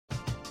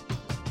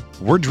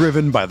We're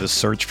driven by the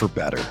search for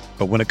better.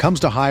 But when it comes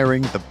to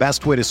hiring, the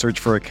best way to search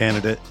for a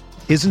candidate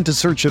isn't to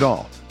search at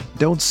all.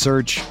 Don't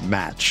search,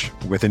 match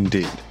with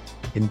Indeed.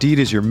 Indeed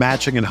is your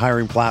matching and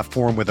hiring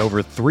platform with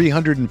over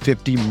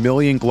 350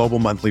 million global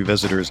monthly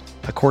visitors,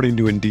 according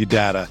to Indeed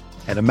data,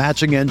 and a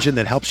matching engine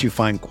that helps you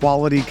find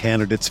quality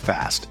candidates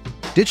fast.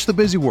 Ditch the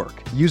busy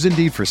work. Use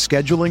Indeed for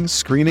scheduling,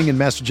 screening, and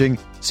messaging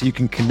so you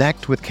can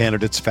connect with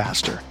candidates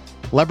faster.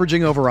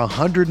 Leveraging over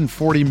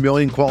 140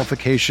 million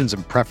qualifications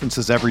and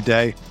preferences every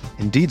day,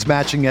 Indeed's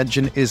matching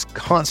engine is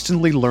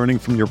constantly learning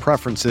from your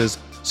preferences,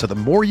 so the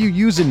more you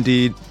use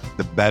Indeed,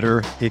 the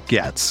better it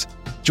gets.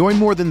 Join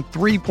more than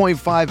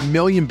 3.5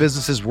 million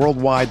businesses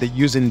worldwide that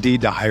use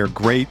Indeed to hire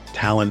great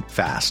talent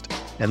fast.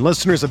 And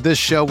listeners of this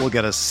show will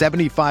get a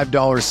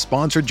 $75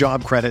 sponsored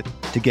job credit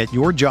to get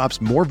your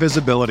jobs more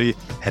visibility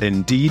at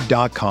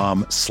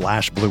Indeed.com/Blue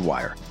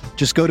Wire.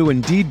 Just go to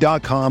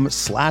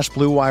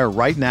Indeed.com/Blue Wire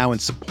right now and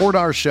support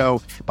our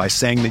show by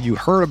saying that you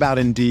heard about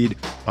Indeed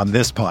on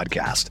this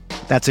podcast.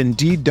 That's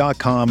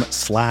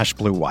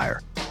Indeed.com/Blue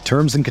Wire.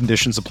 Terms and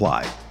conditions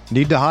apply.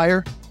 Need to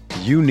hire?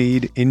 You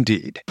need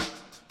Indeed.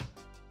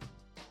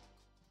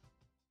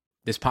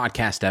 This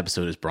podcast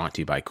episode is brought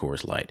to you by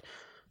Coors Light.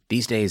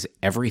 These days,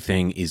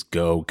 everything is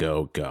go,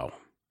 go, go.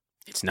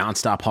 It's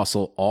nonstop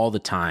hustle all the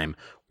time.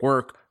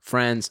 Work,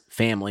 friends,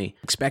 family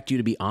expect you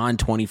to be on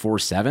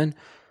 24/7.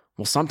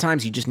 Well,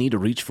 sometimes you just need to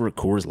reach for a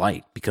Coors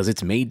Light because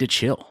it's made to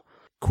chill.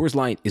 Coors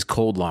Light is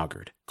cold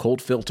lagered,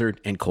 cold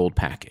filtered, and cold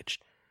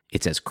packaged.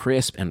 It's as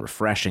crisp and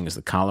refreshing as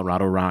the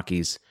Colorado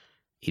Rockies.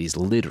 It is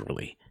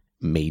literally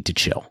made to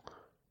chill.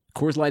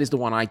 Coors Light is the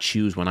one I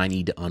choose when I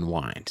need to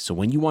unwind. So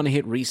when you want to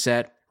hit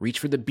reset, reach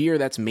for the beer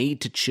that's made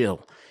to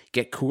chill.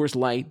 Get Coors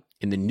Light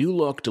in the new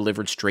look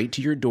delivered straight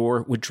to your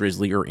door with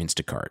Drizzly or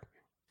Instacart.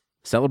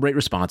 Celebrate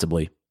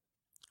responsibly.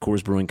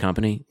 Coors Brewing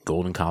Company,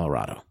 Golden,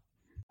 Colorado.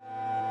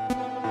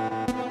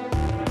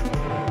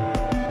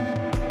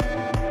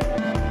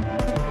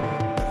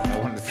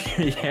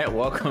 Yeah,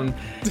 welcome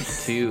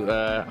to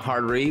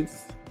Hard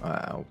Reads.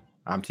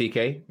 I'm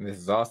TK, and this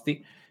is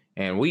Austin,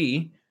 and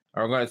we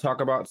are going to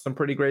talk about some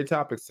pretty great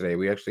topics today.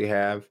 We actually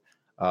have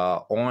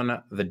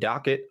on the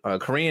docket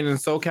Korean in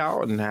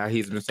SoCal, and how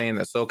he's been saying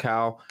that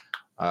SoCal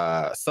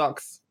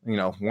sucks. You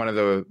know,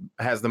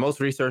 has the most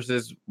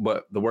resources,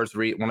 but one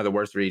of the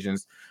worst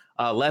regions.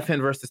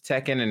 Leffen versus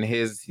Tekken, and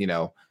his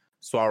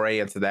soiree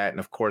into that, and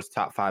of course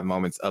top 5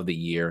 moments of the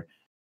year.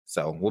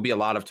 So will be a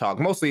lot of talk.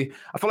 Mostly,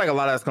 I feel like a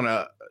lot of that's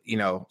gonna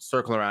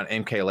circle around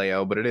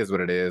MKLeo, but it is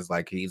what it is.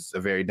 Like, he's a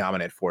very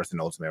dominant force in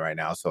Ultimate right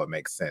now, so it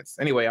makes sense.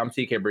 Anyway, I'm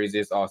TK Breezy.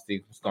 It's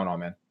Austin. What's going on,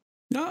 man?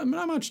 No,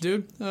 not much,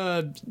 dude.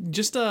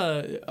 Just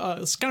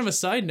it's kind of a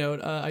side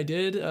note. I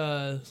did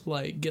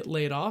get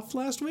laid off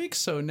last week,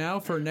 so now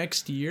for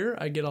next year,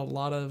 I get a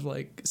lot of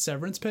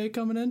severance pay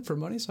coming in for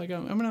money. So I'm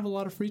gonna have a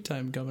lot of free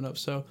time coming up.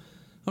 So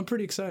I'm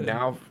pretty excited.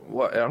 Now,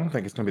 I don't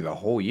think it's gonna be the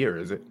whole year,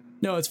 is it?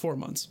 No, it's 4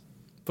 months,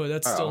 but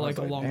that's still a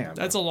long. Damn,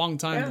 that's a long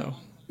time though.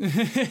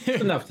 It's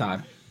enough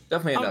time.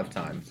 Definitely enough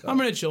time. So. I'm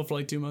gonna chill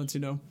for 2 months,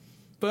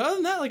 But other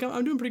than that,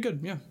 I'm doing pretty good.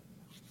 Yeah.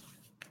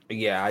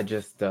 Yeah,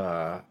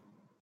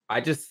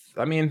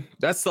 I mean,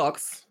 that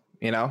sucks,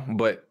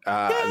 but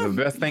the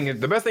best thing you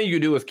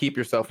can do is keep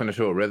yourself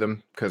into a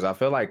rhythm, because I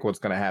feel like what's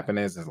going to happen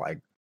is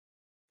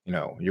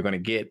you're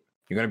going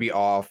to be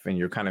off and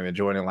you're kind of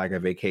enjoying it like a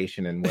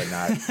vacation and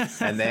whatnot.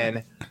 And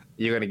then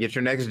you're going to get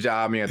your next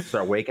job and you're going to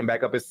start waking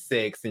back up at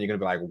 6 and you're going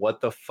to be like,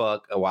 what the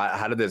fuck?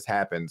 How did this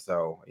happen?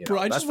 So,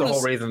 Bro, that's the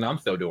whole reason I'm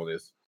still doing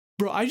this.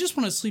 Bro, I just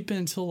want to sleep in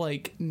until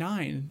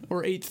 9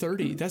 or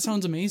 8:30. That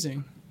sounds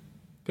amazing.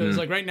 Because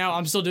right now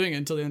I'm still doing it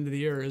until the end of the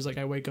year. Is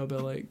I wake up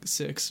at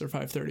 6 or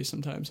 5:30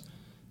 sometimes,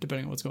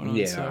 depending on what's going on.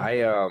 Yeah,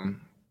 so.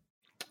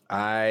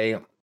 I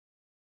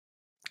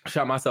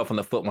shot myself in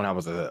the foot when I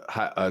was a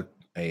high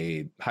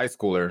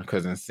schooler,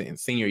 because in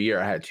senior year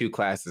I had 2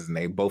 classes and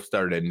they both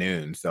started at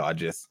noon. So I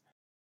just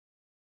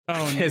no.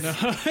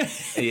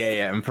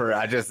 yeah. And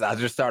I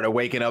just started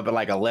waking up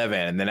at 11,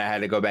 and then I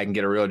had to go back and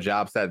get a real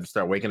job. So I had to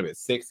start waking up at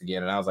 6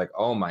 again, and I was like,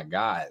 oh my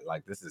god,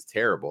 this is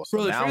terrible.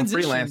 So now I'm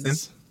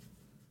freelancing.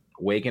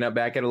 Waking up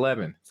back at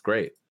 11. It's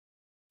great.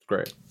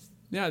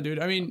 Yeah, dude.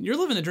 I mean, you're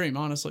living the dream,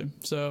 honestly.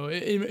 So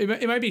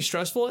it might be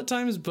stressful at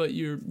times, but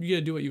you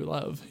gotta do what you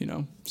love,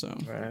 So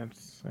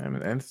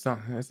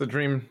it's a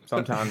dream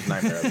sometimes,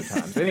 nightmare other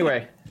times.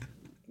 Anyway,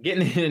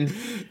 getting in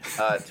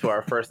to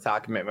our first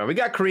topic, man. We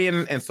got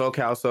Korean and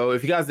SoCal. So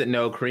if you guys didn't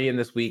know, Korean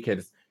this week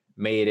has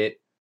made it.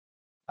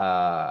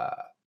 So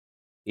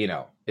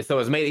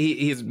it's made.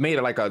 He's made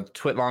it like a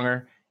twit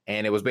longer,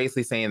 and it was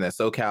basically saying that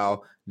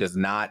SoCal does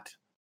not.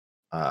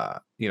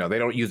 They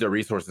don't use their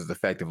resources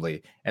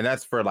effectively, and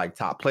that's for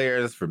top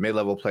players, for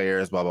mid-level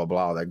players, blah blah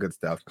blah, all that good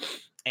stuff.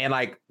 And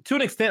to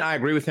an extent, I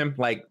agree with him.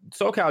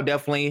 SoCal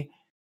definitely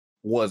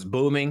was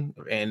booming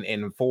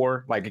in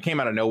 4. It came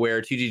out of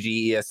nowhere.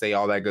 TGG, ESA,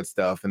 all that good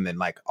stuff, and then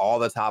all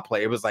the top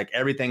players. It was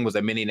everything was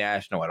a mini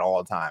national at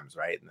all times,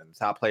 right? And then the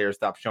top players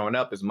stopped showing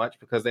up as much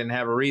because they didn't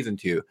have a reason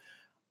to.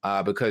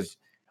 Because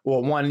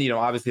one,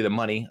 obviously the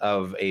money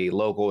of a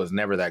local is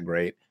never that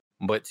great.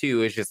 but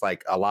 2, it's just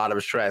like a lot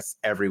of stress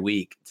every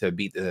week to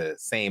beat the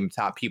same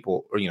top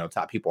people or,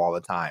 top people all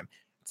the time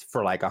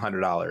for like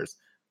 $100.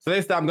 So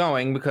they stopped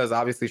going because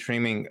obviously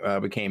streaming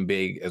became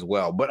big as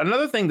well. But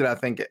another thing that I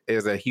think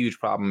is a huge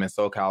problem in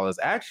SoCal is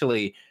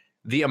actually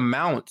the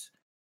amount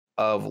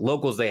of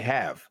locals they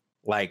have.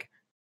 Like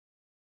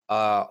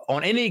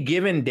on any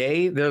given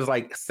day, there's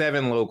like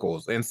 7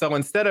 locals. And so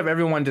instead of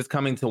everyone just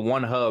coming to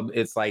one hub,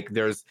 it's like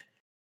there's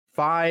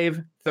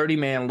 5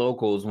 30-man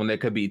locals when there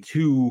could be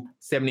 2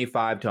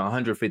 75 to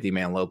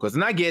 150-man locals.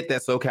 And I get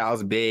that SoCal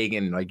is big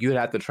and like you'd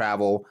have to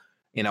travel,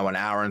 an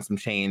hour and some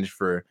change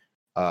for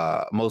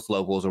most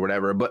locals or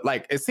whatever. But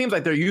like, it seems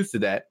like they're used to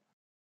that.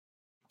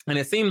 And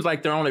it seems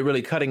like they're only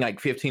really cutting like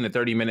 15 to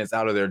 30 minutes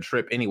out of their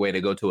trip anyway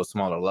to go to a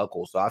smaller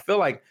local. So I feel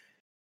like,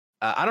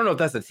 I don't know if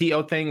that's a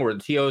TO thing where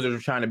the TOs are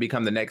trying to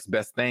become the next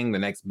best thing, the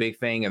next big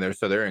thing. And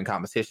they're in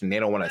competition. They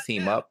don't want to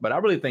team up. But I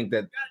really think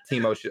that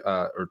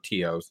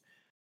TOs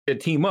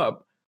should team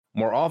up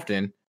more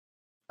often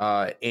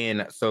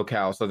in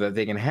SoCal so that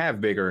they can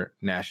have bigger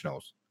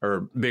nationals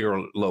or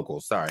bigger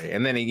locals. Sorry.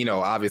 And then,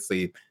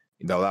 obviously,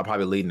 that'll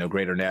probably lead to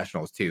greater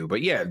nationals too.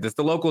 But yeah, just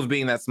the locals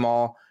being that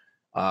small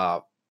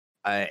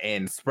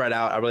and spread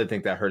out, I really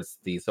think that hurts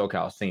the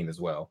SoCal scene as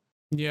well.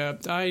 Yeah,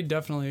 I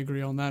definitely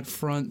agree on that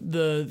front.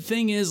 The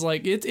thing is,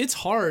 like, it's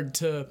hard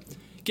to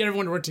get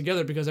everyone to work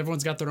together because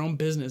everyone's got their own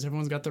business.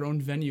 Everyone's got their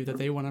own venue that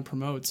they want to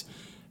promote.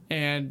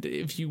 And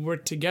if you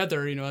work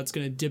together, that's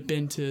going to dip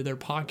into their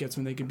pockets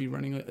when they could be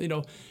running,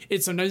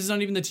 sometimes it's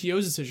not even the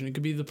TO's decision. It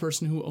could be the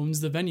person who owns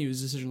the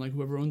venue's decision, like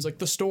whoever owns like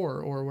the store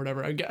or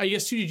whatever. I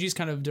guess 2GG is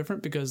kind of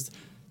different because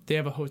they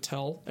have a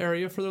hotel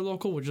area for their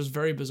local, which is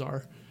very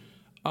bizarre.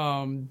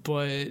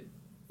 But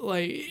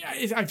like,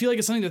 I feel like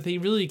it's something that they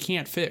really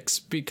can't fix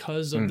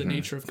because of the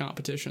nature of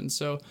competition.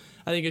 So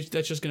I think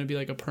that's just going to be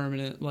like a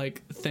permanent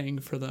like thing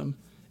for them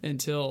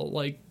until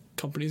like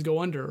companies go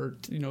under or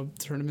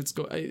tournaments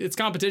go. It's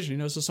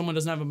competition, so someone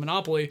doesn't have a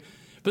monopoly,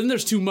 but then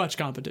there's too much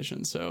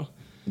competition. So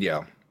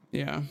yeah,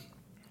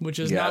 which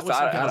is not what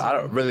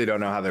I really don't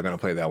know how they're going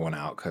to play that one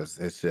out because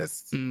it's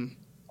just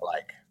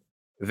like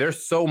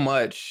there's so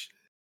much.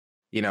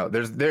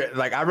 There's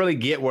like I really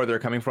get where they're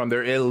coming from.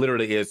 It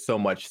literally is so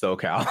much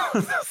SoCal.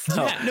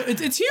 So, yeah, no,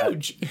 it's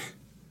huge.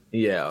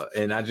 Yeah,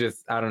 and I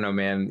don't know,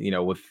 man.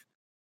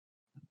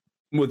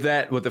 With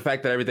the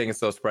fact that everything is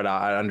so spread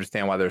out, I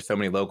understand why there's so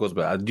many locals,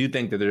 but I do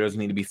think that there does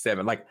need to be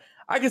 7. Like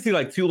I can see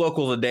like 2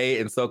 locals a day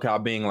in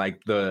SoCal being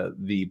like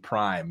the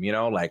prime.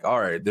 Like all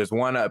right, there's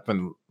one up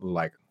in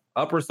like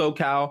upper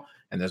SoCal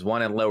and there's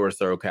one in lower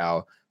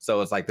SoCal.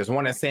 So it's like there's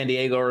one in San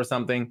Diego or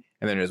something,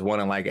 and then there's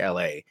one in like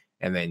LA.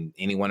 And then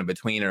anyone in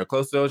between or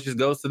close to those just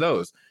goes to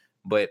those.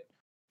 But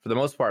for the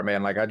most part,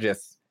 man, like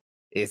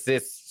it's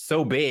just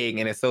so big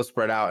and it's so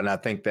spread out. And I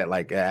think that,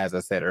 like, as I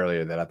said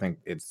earlier, that I think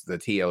it's the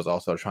TOs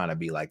also trying to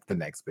be like the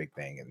next big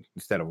thing and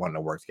instead of wanting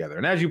to work together.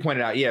 And as you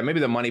pointed out, yeah, maybe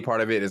the money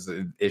part of it is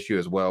an issue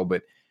as well.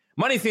 But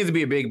money seems to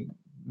be a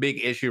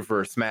big issue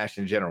for Smash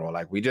in general.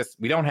 Like we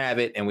don't have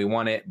it and we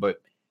want it. But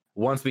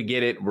once we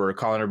get it, we're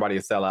calling everybody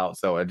a sellout.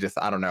 So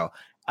I don't know.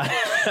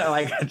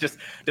 Like I just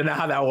don't know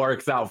how that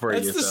works out for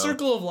you. That's the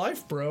circle of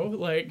life, bro.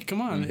 Like,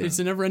 come on, it's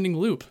a never-ending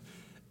loop.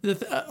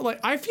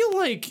 I feel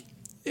like,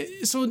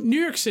 so New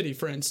York City,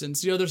 for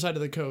instance, the other side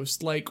of the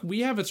coast, like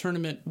we have a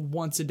tournament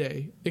once a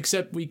day,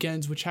 except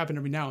weekends, which happen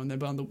every now and then.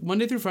 But on the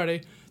Monday through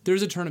Friday,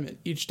 there's a tournament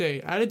each day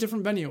at a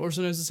different venue, or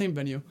sometimes the same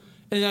venue,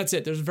 and that's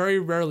it. There's very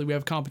rarely we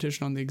have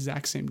competition on the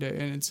exact same day,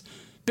 and it's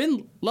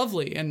been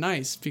lovely and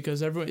nice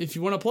because everyone, if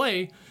you want to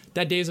play,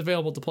 that day is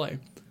available to play.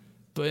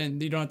 But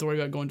you don't have to worry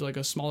about going to like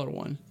a smaller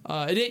one.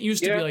 It didn't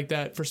used to be like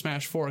that for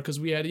Smash 4 because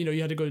we had, you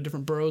had to go to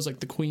different boroughs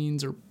like the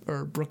Queens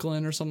or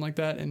Brooklyn or something like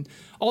that. And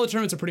all the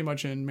tournaments are pretty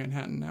much in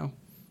Manhattan now.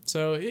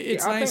 So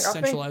it's nice,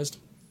 centralized.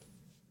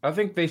 I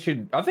think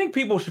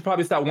people should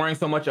probably stop worrying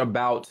so much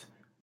about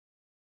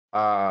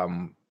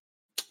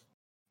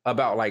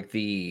like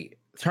the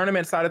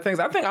tournament side of things.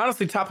 I think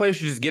honestly top players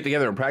should just get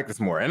together and practice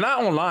more. And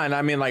not online.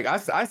 I mean, like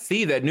I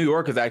see that New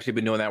York has actually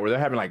been doing that where they're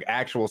having like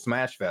actual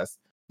Smash Fest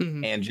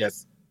and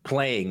just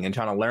playing and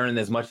trying to learn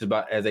as much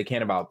as they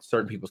can about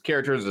certain people's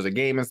characters as a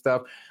game and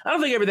stuff. I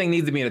don't think everything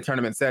needs to be in a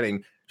tournament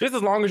setting. Just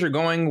as long as you're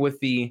going with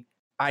the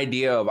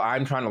idea of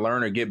I'm trying to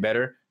learn or get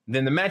better,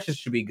 then the matches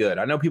should be good.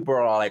 I know people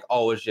are all like,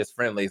 oh, it's just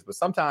friendlies, but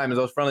sometimes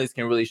those friendlies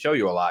can really show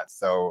you a lot.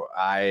 So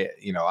I'm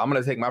going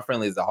to take my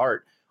friendlies to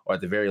heart, or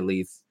at the very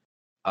least,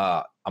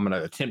 I'm going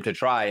to attempt to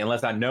try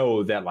unless I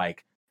know that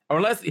or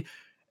unless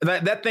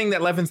that thing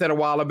that Leffen said a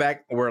while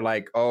back where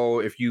like, oh,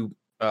 if you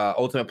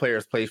Ultimate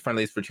players play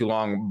friendlies for too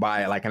long,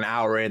 by like an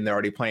hour in, they're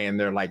already playing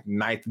their like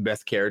 9th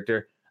best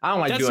character. I don't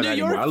like doing that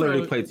anymore. I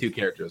literally play 2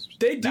 characters.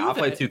 I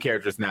play 2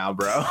 characters now,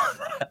 bro.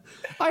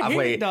 I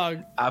hate it,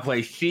 dog. I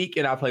play Sheik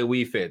and I play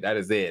Wii Fit. That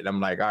is it. I'm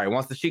like, all right,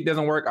 once the Sheik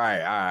doesn't work, all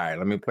right,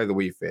 let me play the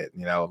Wii Fit.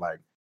 Like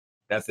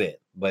that's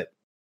it. But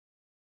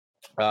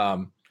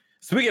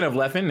speaking of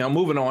Leffen, now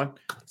moving on.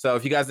 So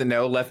if you guys didn't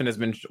know, Leffen has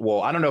been,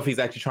 I don't know if he's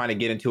actually trying to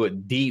get into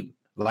it deep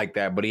like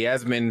that, but he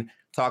has been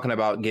talking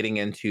about getting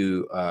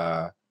into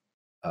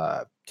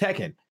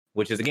Tekken.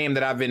 which is a game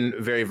that I've been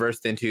very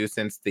versed into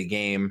since the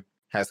game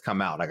has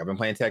come out. Like I've been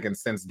playing Tekken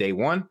since day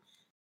one.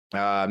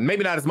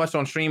 Maybe not as much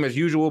on stream as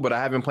usual, but I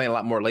have been playing a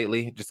lot more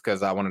lately just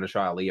because I wanted to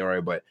try out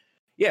Leroy. But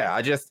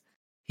yeah,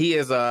 he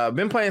has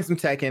been playing some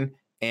Tekken,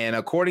 and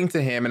according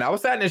to him, and I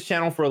was at his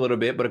channel for a little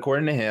bit, but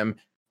according to him,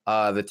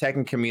 the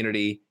Tekken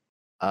community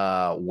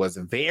was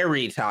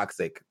very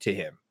toxic to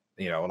him.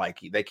 Like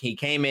he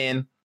came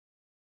in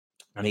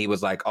and he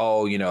was like,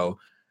 oh, he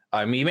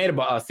made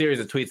a series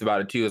of tweets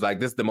about it too. It's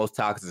like, this is the most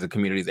toxic the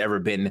community's ever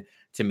been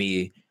to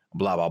me,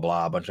 blah, blah,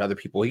 blah, a bunch of other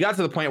people. He got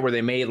to the point where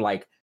they made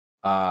like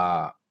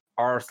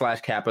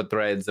r/Kappa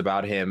threads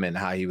about him and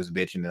how he was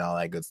bitching and all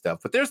that good stuff.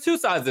 But there's two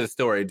sides of the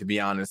story, to be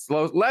honest.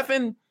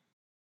 Leffen,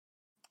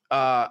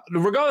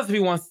 regardless if he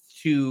wants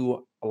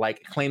to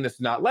like claim this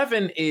or not,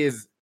 Leffen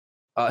is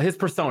his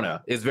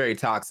persona is very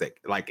toxic.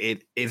 Like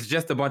it's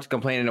just a bunch of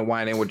complaining and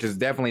whining, which is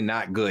definitely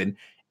not good.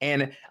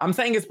 And I'm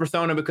saying his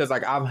persona because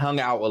like I've hung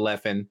out with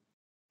Leffen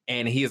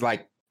and he's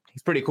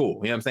pretty cool.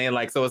 You know what I'm saying?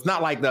 Like, so it's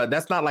not like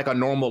that's not like a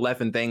normal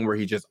Leffen thing where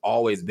he's just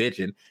always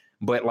bitching,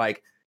 but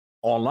like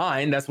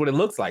online, that's what it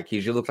looks like. He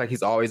looks like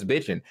he's always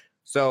bitching.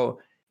 So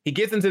he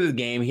gets into this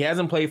game. He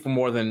hasn't played for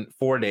more than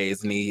 4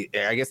 days and he,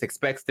 I guess,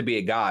 expects to be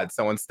a god.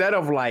 So instead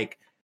of like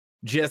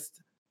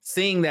just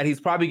seeing that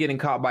he's probably getting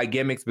caught by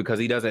gimmicks because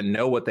he doesn't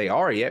know what they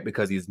are yet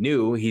because he's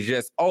new, he's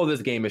just, oh,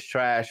 this game is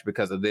trash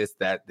because of this,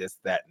 that, and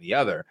the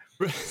other.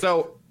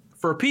 So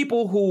for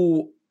people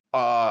who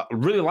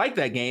really like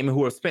that game and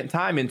who have spent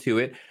time into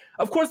it,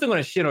 of course they're going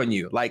to shit on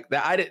you. Like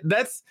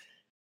that's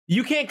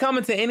you can't come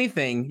into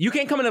anything. You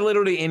can't come into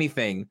literally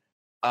anything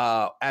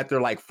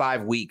after like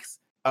 5 weeks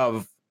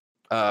of,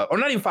 or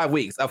not even 5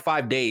 weeks, of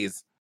 5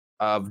 days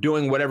of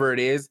doing whatever it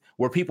is,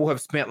 where people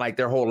have spent like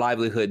their whole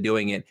livelihood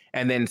doing it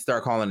and then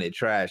start calling it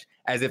trash,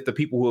 as if the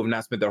people who have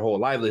not spent their whole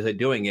livelihood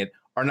doing it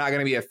are not going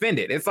to be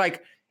offended. It's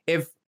like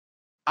if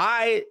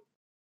I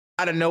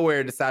out of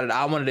nowhere decided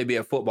I wanted to be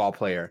a football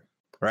player,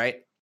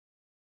 right?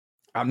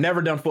 I've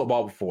never done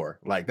football before.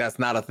 Like that's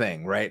not a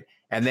thing, right?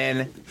 And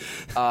then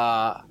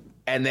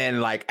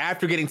like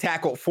after getting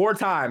tackled 4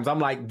 times, I'm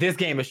like, this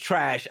game is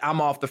trash. I'm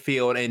off the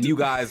field and you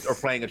guys are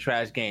playing a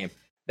trash game.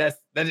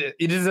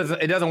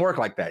 It doesn't work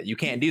like that. You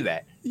can't do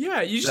that.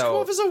 Yeah, you just come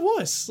off as a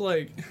wuss.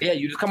 Like, yeah,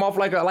 you just come off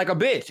like a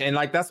bitch, and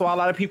like that's why a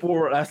lot of people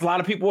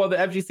of the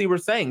FGC were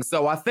saying.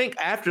 So I think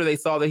after they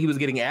saw that he was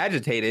getting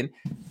agitated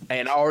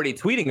and already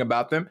tweeting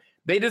about them,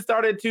 they just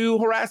started to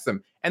harass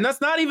him. And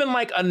that's not even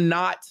like a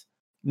not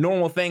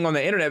normal thing on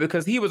the internet,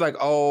 because he was like,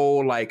 oh,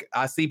 like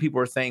I see people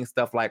are saying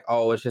stuff like,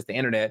 oh, it's just the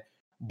internet,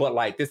 but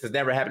like this has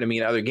never happened to me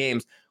in other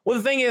games. Well,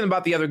 the thing is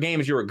about the other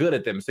games, you were good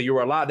at them, so you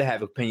were allowed to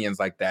have opinions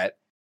like that.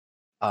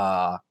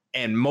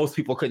 And most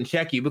people couldn't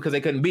check you because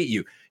they couldn't beat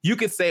you. You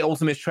could say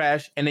Ultimate's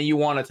trash and then you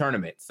won a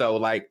tournament. So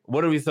like,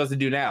 what are we supposed to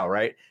do now,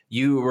 right?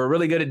 You were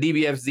really good at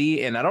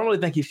DBFZ, and I don't really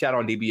think he shot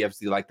on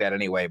DBFZ like that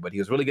anyway, but he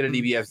was really good at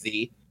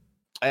DBFZ,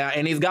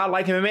 and he's got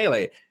like him in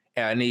Melee,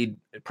 and he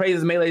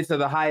praises Melee to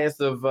the highest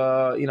of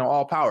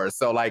all powers.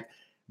 So like,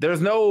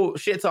 there's no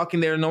shit talking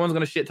there. No one's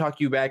gonna shit talk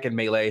you back in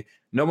Melee.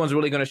 No one's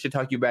really gonna shit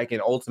talk you back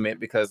in Ultimate,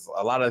 because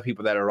a lot of the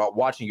people that are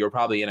watching you are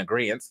probably in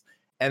agreement.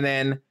 And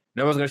then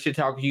no one's going to shit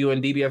talk you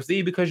in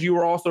DBFZ because you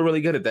were also really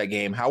good at that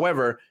game.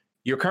 However,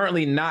 you're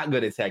currently not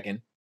good at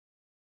Tekken,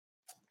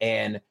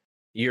 and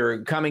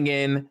you're coming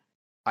in,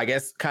 I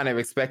guess, kind of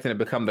expecting to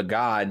become the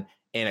god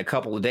in a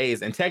couple of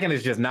days. And Tekken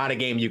is just not a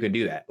game you can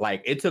do that.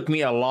 Like, it took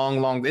me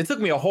it took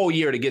me a whole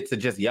year to get to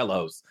just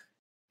yellows.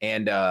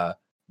 And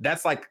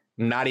that's like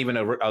not even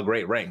a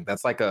great rank.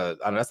 That's like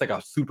that's like a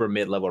super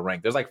mid-level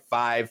rank. There's like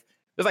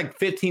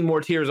 15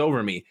 more tiers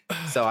over me.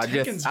 So I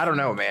don't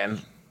know, man.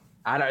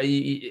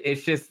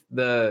 It's just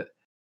the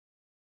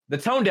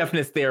tone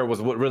deafness there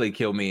was what really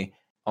killed me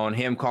on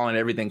him calling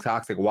everything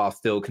toxic while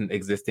still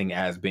existing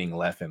as being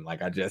Leffen.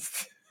 Like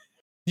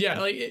yeah,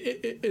 like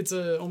it's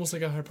almost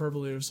like a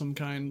hyperbole of some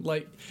kind.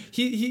 Like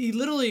he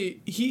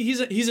literally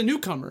he's a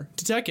newcomer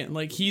to Tekken.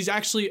 Like he's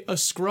actually a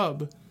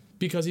scrub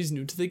because he's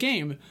new to the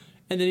game,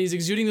 and then he's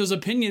exuding those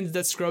opinions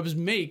that scrubs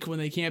make when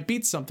they can't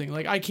beat something.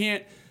 Like I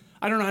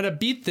don't know how to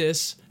beat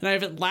this, and I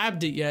haven't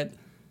labbed it yet.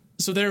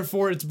 So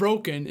therefore it's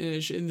broken, and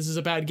this is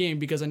a bad game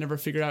because I never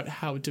figured out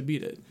how to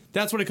beat it.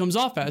 That's what it comes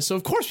off as. So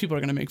of course people are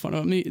going to make fun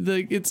of me.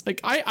 It's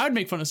like I'd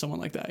make fun of someone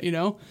like that, you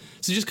know?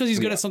 So just because he's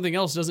good at something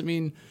else doesn't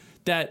mean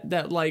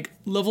that like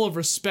level of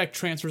respect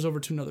transfers over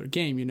to another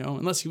game, you know?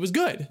 Unless he was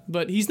good,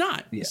 but he's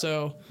not. Yeah.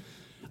 So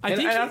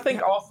I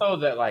think also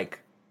that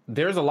like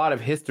there's a lot of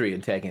history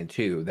in Tekken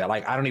too that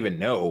like I don't even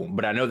know,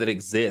 but I know that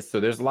exists. So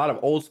there's a lot of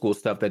old school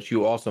stuff that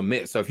you also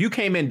miss. So if you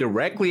came in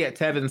directly at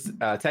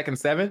Tekken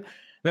 7,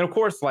 then of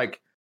course,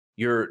 like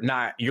you're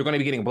going to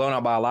be getting blown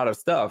out by a lot of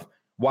stuff.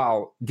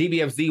 While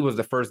DBFZ was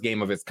the first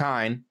game of its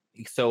kind,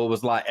 so it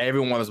was like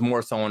everyone was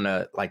more so on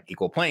a like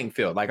equal playing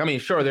field. Like I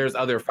mean, sure, there's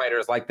other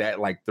fighters like that,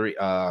 like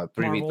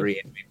 3v3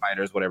 anime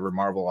fighters, whatever,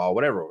 Marvel or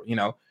whatever, you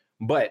know.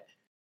 But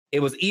it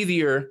was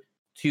easier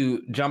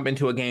to jump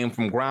into a game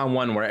from ground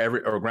one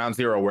or ground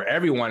zero where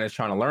everyone is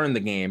trying to learn the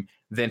game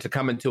than to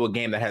come into a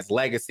game that has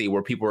legacy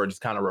where people are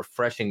just kind of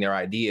refreshing their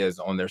ideas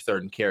on their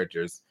certain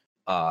characters,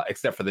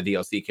 except for the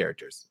DLC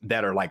characters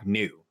that are like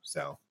new.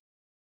 So,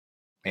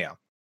 yeah.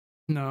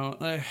 No,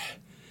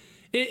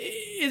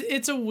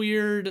 it's a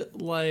weird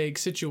like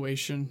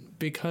situation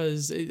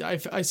because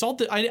I saw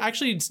that I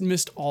actually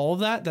missed all of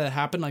that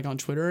happened like on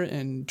Twitter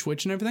and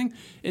Twitch and everything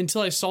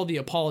until I saw the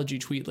apology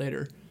tweet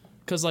later.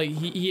 Because like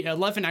he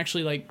Leffen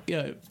actually like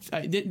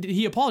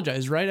he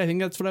apologized, right? I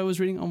think that's what I was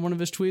reading on one of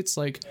his tweets.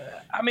 Like,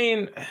 I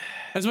mean,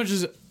 as much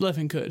as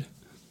Leffen could.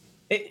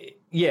 It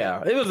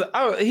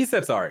was. He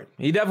said sorry.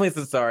 He definitely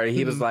said sorry.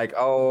 He was like,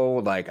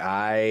 "Oh, like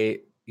I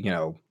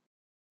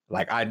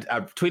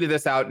tweeted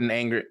this out in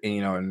anger,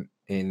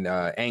 in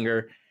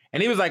anger."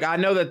 And he was like, "I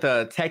know that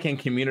the Tekken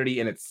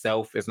community in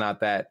itself is not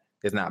bad,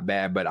 but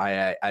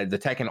the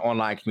Tekken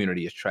online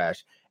community is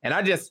trash." And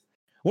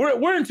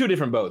we're in two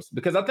different boats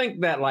because I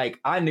think that like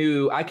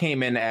I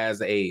came in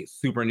as a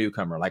super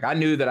newcomer. Like I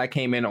knew that I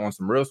came in on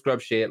some real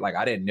scrub shit. Like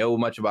I didn't know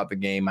much about the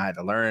game. I had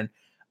to learn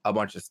a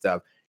bunch of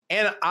stuff.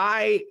 And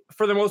I,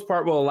 for the most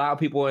part, will allow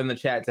people in the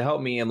chat to help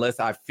me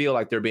unless I feel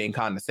like they're being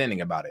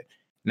condescending about it.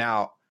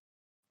 Now,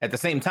 at the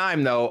same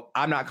time, though,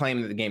 I'm not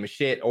claiming that the game is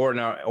shit or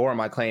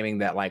am I claiming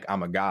that like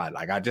I'm a god.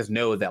 Like I just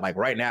know that like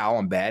right now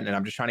I'm bad and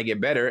I'm just trying to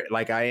get better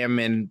like I am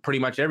in pretty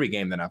much every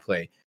game that I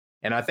play.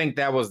 And I think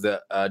that was the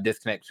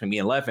disconnect between me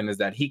and Leffen is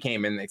that he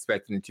came in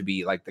expecting to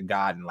be like the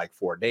god in like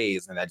 4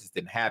 days, and that just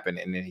didn't happen.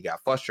 And then he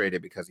got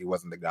frustrated because he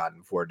wasn't the god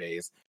in 4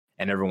 days.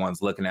 And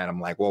everyone's looking at him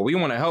like, well, we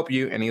want to help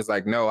you. And he's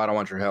like, no, I don't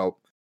want your help.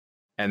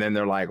 And then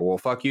they're like, well,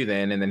 fuck you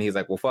then. And then he's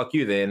like, well, fuck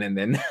you then. And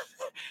then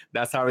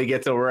that's how we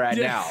get to where we're at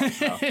now.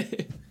 So.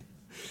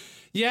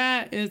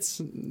 Yeah,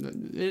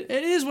 it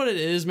is what it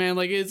is, man.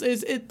 Like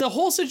it's the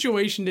whole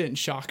situation didn't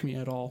shock me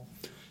at all.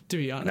 To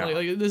be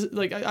honest,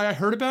 no. I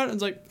heard about it and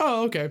it's like,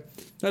 oh, okay,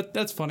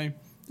 that's funny,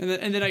 and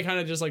then I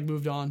kind of just like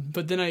moved on.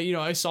 But then I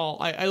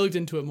looked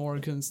into it more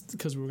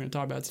because we were going to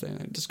talk about it today,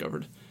 and I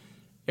discovered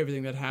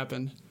everything that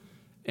happened.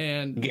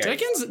 And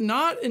Tekken's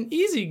not an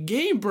easy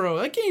game, bro.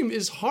 That game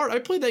is hard. I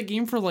played that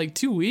game for like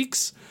 2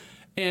 weeks,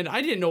 and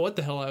I didn't know what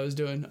the hell I was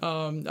doing.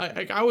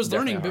 I was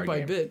learning bit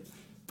by bit,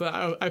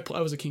 but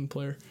I was a king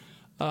player.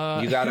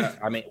 You gotta,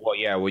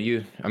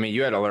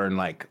 you had to learn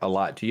like a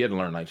lot too. You had to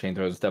learn like chain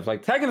throws and stuff.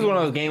 Like Tekken is one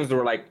of those games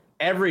where like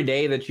every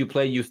day that you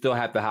play, you still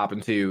have to hop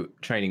into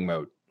training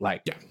mode,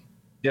 like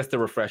just to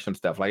refresh some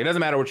stuff. Like it doesn't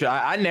matter what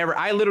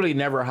I literally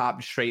never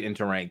hopped straight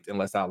into ranked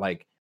unless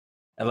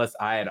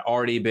I had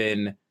already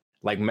been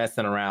like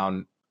messing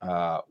around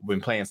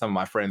when playing some of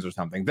my friends or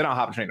something. Then I'll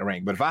hop straight to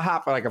ranked. But if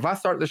I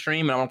start the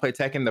stream and I want to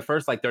play Tekken, the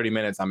first like 30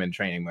 minutes I'm in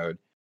training mode.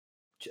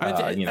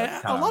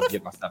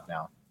 Get my stuff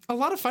down. A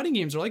lot of fighting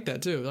games are like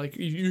that too. Like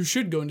you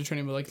should go into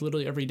training mode like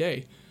literally every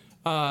day.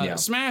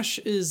 Smash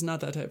is not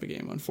that type of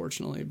game,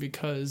 unfortunately,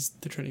 because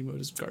the training mode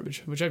is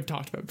garbage, which I've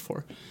talked about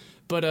before.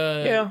 But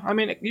I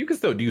mean, you can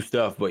still do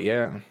stuff, but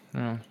for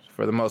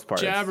the most part,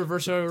 jab,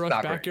 reverse air,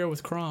 rush, back air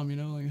with Crom.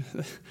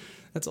 Like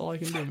that's all I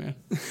can do, man.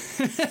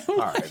 All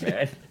right,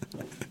 man.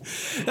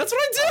 That's what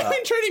I do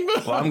in training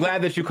mode. Well, I'm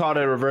glad that you called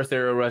it a reverse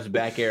air, rush,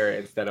 back air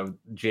instead of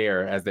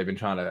Jer, as they've been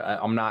trying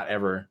to. I'm not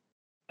ever.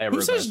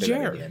 Who says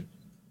Jer?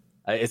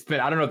 It's been,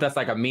 I don't know if that's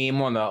like a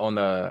meme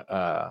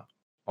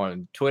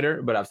on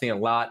Twitter, but I've seen a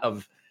lot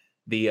of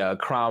the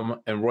Crom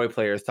and Roy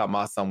players talking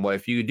about well,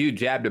 if you do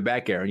jab to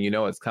back air and you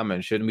know it's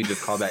coming, shouldn't we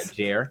just call that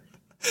Jer?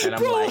 And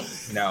I'm like,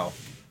 no.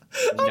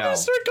 I'm gonna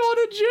start calling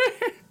it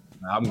Jer.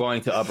 I'm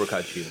going to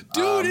uppercut you.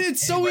 Dude,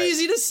 it's so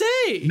easy to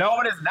say.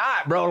 No, it is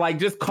not, bro. Like,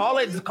 just call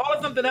it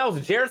something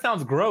else. Jer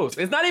sounds gross.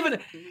 It's not even,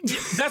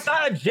 that's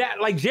not a jab.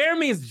 Like, Jer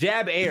means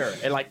jab air.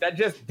 And like, that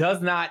just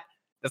does not,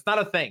 that's not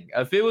a thing.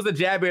 If it was a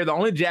jab air, the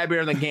only jab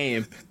air in the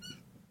game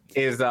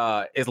is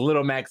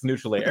Little Max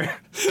neutral air.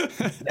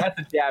 That's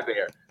a jab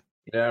air.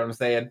 You know what I'm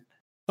saying?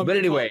 But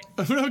anyway.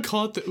 I'm going to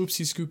call it the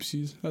oopsie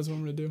scoopsies. That's what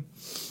I'm going to do.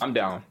 I'm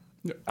down.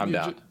 I'm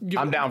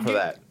down for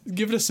that.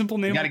 Give it a simple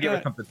name. You got to give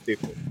it something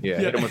stupid. Yeah,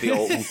 hit them with the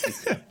old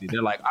oopsie scoopsie.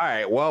 They're like, all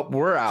right, well,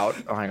 we're out.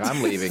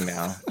 I'm leaving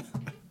now.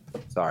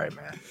 Sorry,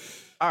 man.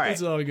 All right.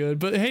 It's all good.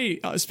 But hey,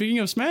 speaking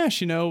of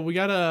Smash, we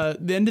got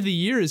the end of the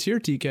year is here,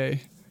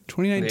 TK.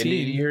 2019.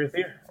 The year is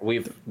here. We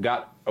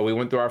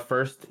went through our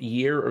first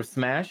year of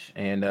Smash,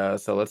 and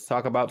so let's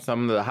talk about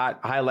some of the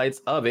highlights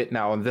of it.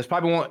 Now, this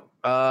probably won't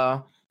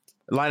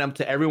line up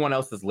to everyone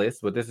else's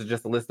list, but this is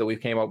just a list that we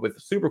came up with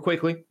super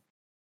quickly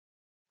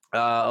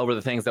over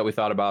the things that we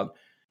thought about,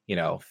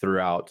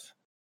 throughout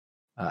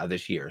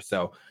this year.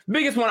 So the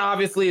biggest one,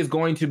 obviously, is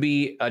going to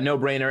be a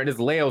no-brainer. It is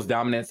Leo's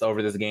dominance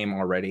over this game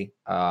already.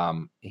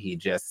 He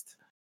just,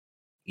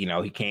 he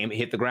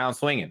hit the ground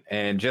swinging,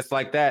 and just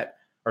like that.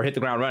 Or hit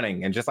the ground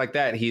running. And just like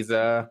that, he's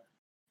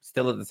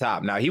still at the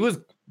top. Now, he was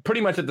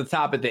pretty much at the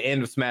top at the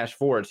end of Smash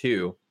 4,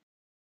 too.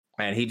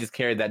 And he just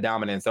carried that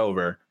dominance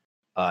over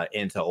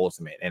into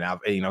Ultimate. And,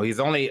 he's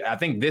only, I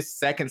think the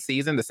second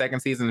season of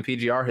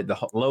PGR, hit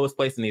the lowest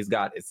placing he's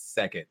got is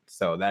second.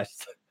 So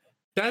that's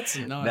That's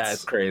nuts.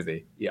 That's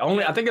crazy. Yeah,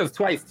 I think it was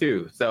twice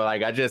too. So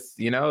like, I just,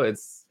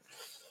 it's.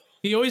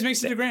 He always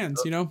makes it to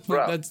grands,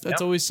 Like,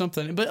 that's always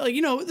something. But like,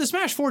 the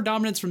Smash 4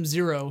 dominance from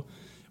 0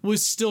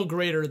 was still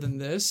greater than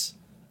this.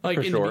 Like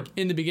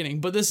in the beginning,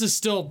 but this is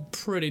still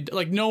pretty.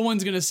 Like, no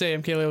one's gonna say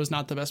MKLeo is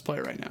not the best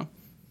player right now.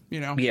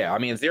 Yeah, I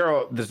mean,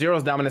 the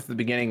Zero's dominance at the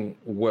beginning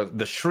was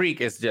the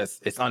shriek is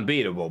just it's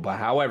unbeatable. But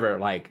however,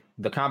 like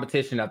the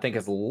competition, I think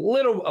is a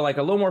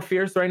little more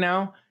fierce right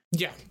now.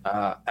 Yeah.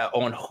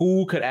 On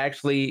who could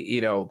actually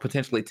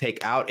potentially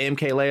take out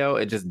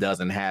MKLeo, it just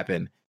doesn't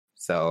happen.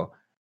 So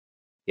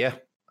yeah,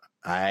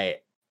 I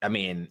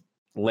mean,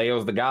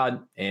 Leo's the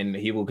god, and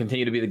he will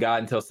continue to be the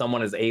god until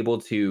someone is able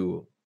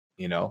to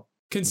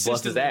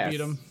consistently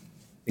beat him.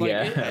 Like,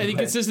 yeah, I think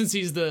consistency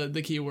is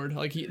the key word.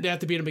 Like they have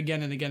to beat him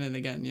again and again and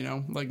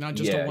again. Like not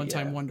just a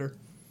one-time wonder.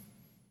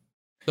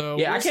 So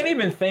yeah, I can't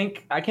even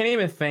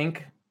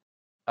think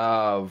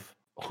of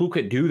who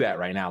could do that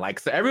right now. Like,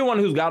 so everyone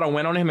who's got a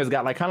win on him has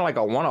got like kind of like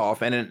a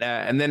one-off, and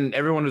then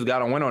everyone who's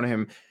got a win on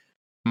him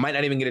might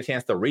not even get a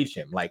chance to reach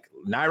him. Like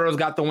Nairo's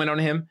got the win on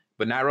him,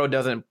 but Nairo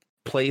doesn't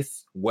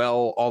place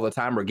well all the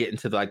time or get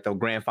into like the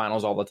grand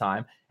finals all the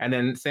time. And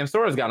then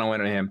Samsora's got a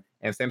win on him,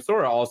 and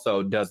Samsora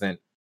also doesn't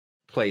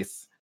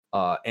place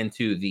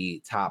into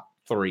the top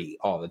 3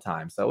 all the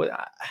time. So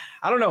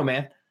I don't know,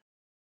 man.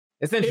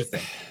 It's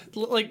interesting.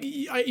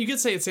 You could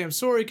say it's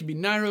Samsora, it could be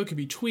Nairo, it could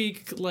be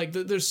Tweak. Like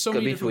there's so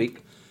many different.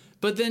 Tweak.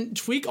 But then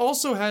Tweak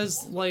also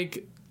has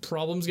like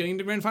problems getting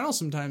to grand finals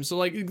sometimes. So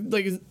like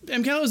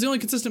MKLeo is the only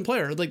consistent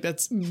player like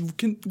that's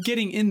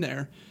getting in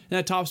there in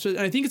that top spot.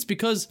 And I think it's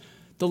because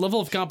the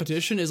level of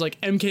competition is like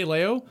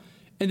MKLeo,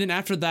 and then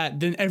after that,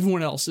 then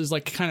everyone else is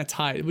like kind of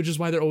tied, which is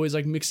why they're always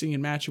like mixing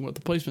and matching what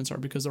the placements are,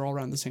 because they're all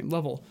around the same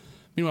level.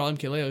 Meanwhile,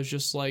 MKLeo is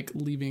just like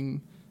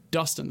leaving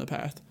dust in the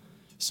path.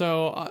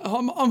 So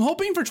I'm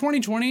hoping for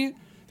 2020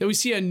 that we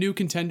see a new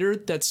contender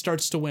that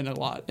starts to win a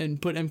lot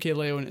and put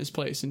MKLeo in his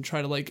place and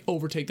try to like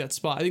overtake that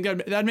spot. I think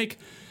that'd make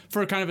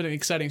for kind of an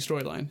exciting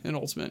storyline in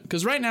Ultimate,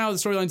 because right now the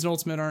storylines in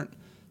Ultimate aren't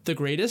the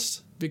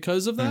greatest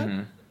because of that.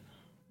 Mm-hmm.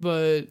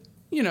 But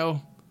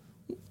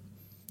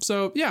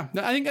so yeah,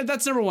 I think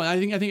that's number one. I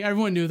think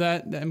everyone knew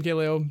that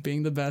MKLeo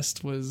being the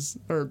best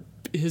or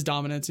his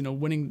dominance,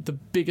 winning the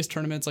biggest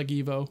tournaments like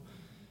Evo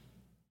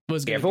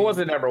was. Yeah, if it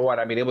wasn't number one,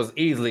 I mean, it was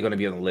easily going to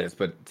be on the list,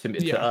 but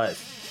to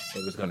us,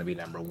 it was going to be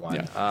number one.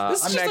 Yeah.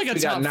 This is just like a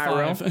top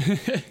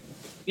 5.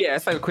 Yeah,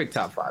 it's like a quick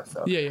top 5.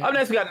 So yeah. Up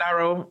next, we got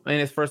Nairo in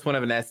his first one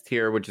of an S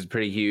tier, which is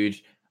pretty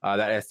huge.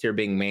 That S tier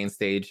being main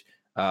stage,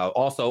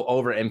 also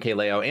over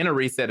MKLeo in a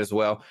reset as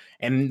well.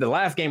 And the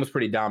last game was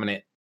pretty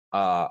dominant.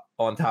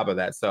 On top of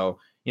that, so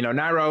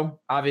Nairo,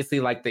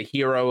 obviously like the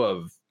hero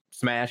of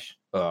Smash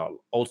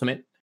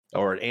Ultimate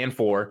and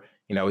 4.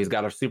 He's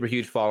got a super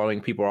huge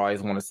following. People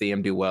always want to see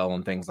him do well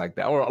and things like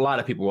that, or a lot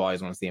of people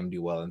always want to see him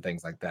do well and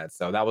things like that.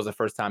 So that was the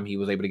first time he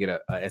was able to get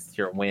a S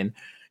tier win.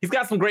 He's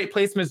got some great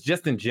placements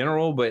just in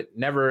general, but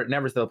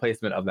never still a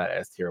placement of that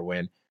S tier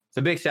win.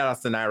 So big shout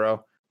outs to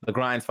Nairo. The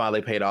grind's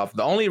finally paid off.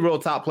 The only real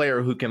top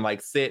player who can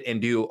like sit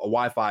and do a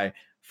Wi-Fi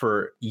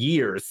for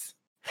years.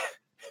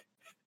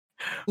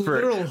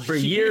 For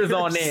years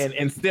on end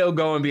and still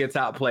go and be a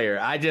top player.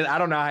 I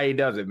don't know how he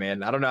does it,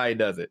 man. I don't know how he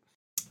does it.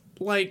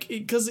 Like,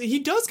 because he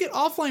does get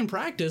offline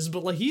practice,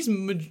 but like he's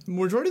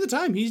majority of the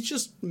time he's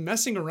just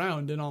messing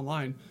around and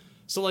online.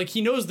 So like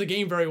he knows the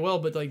game very well,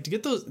 but like to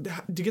get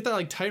that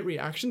like tight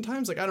reaction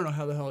times, like I don't know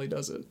how the hell he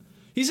does it.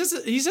 He says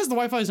the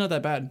Wi-Fi is not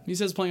that bad. He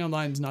says playing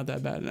online is not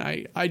that bad, and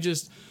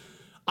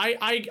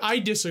I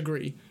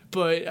disagree,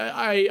 but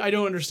I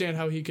don't understand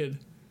how he could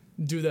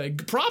do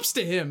that. Props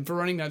to him for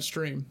running that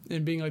stream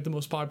and being like the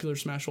most popular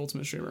Smash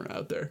Ultimate streamer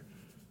out there.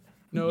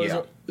 It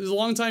was a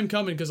long time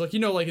coming, because like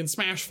like in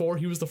Smash 4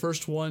 he was the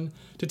first one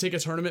to take a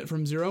tournament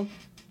from 0.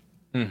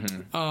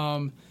 Mm-hmm.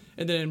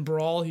 And then in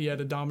Brawl he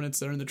had a dominance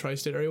there in the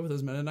tri-state area with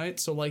his Meta Knight.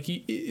 So like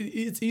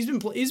he's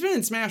been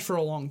in Smash for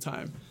a long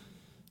time.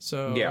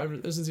 So ever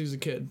since he was a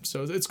kid.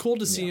 So it's cool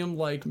to see him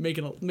like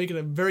making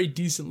a very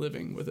decent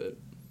living with it.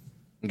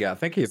 Yeah, I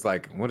think he's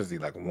like, what is he,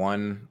 like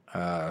one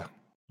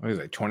he's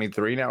like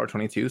 23 now or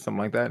 22, something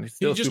like that. He's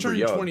still he just super turned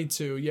young.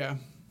 22, yeah.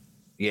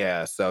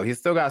 Yeah, so he's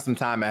still got some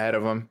time ahead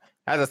of him.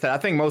 As I said, I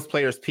think most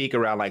players peak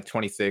around like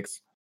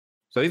 26.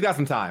 So he's got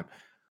some time.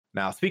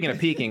 Now, speaking of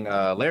peaking,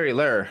 Larry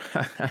Lur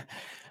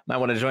might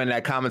want to join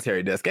that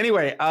commentary desk.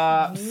 Anyway,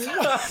 wow.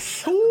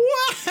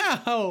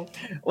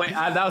 Wait,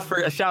 that was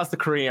for shouts to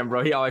Korean,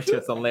 bro. He always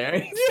shits on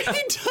Larry. Yeah,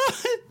 he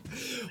does.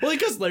 Well,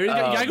 because Larry, you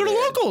gotta go to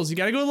locals. You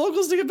gotta go to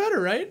locals to get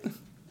better, right?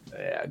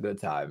 Yeah, good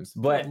times.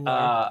 But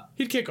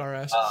he'd kick our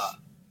ass.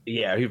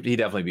 Yeah, he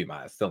definitely beat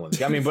my ass. Still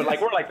in. I mean, but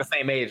like we're like the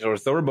same age,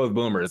 so we're both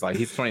boomers. Like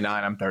he's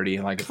 29, I'm 30.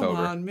 Like it's over.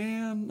 Come on,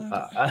 man.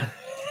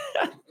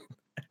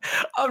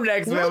 Up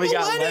next, man, we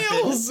got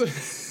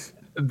Leffen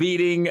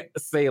beating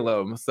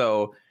Salem.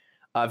 So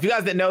if you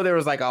guys didn't know, there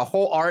was like a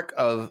whole arc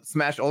of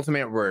Smash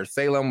Ultimate where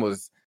Salem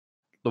was,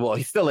 well,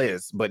 he still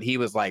is, but he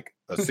was like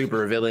a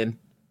super villain,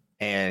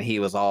 and he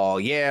was all,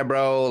 yeah,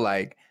 bro,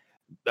 like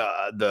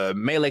the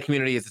Melee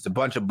community is just a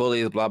bunch of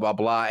bullies, blah, blah,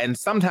 blah. And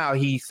somehow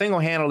he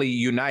single-handedly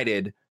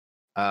united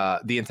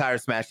the entire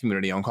Smash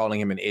community on calling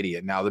him an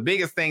idiot. Now, the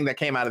biggest thing that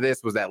came out of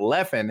this was that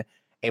Leffen,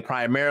 a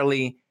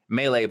primarily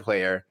Melee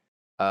player,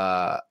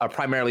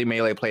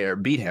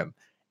 beat him.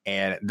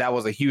 And that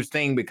was a huge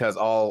thing because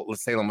all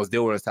Salem was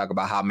doing was talk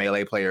about how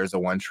Melee players are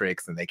one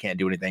tricks and they can't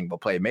do anything but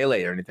play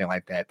Melee or anything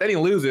like that. Then he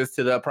loses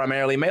to the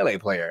primarily Melee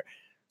player.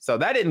 So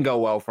that didn't go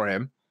well for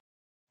him.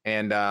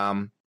 And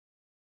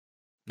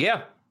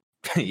yeah,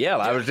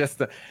 I was just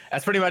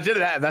that's pretty much it.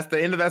 That's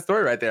the end of that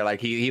story right there. Like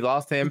he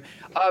lost him.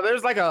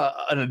 There's like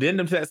an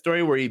addendum to that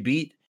story where he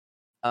beat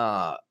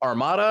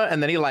Armada,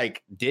 and then he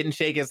like didn't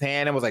shake his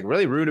hand and was like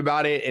really rude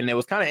about it. And it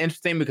was kind of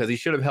interesting because he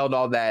should have held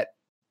all that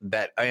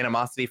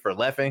animosity for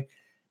Leffen,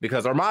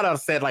 because Armada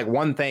said like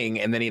one thing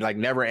and then he like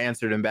never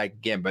answered him back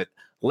again. But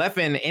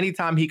Leffen,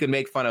 anytime he could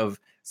make fun of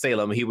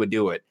Salem, he would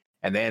do it.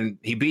 And then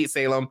he beat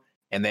Salem.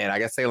 And then I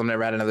guess Salem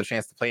never had another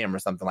chance to play him or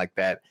something like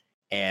that.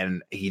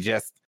 And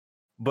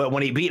but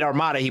when he beat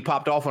Armada, he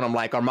popped off on him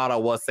like Armada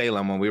was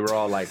Salem, when we were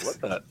all like,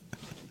 what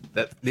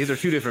these are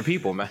two different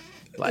people, man.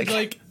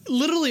 Like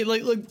literally,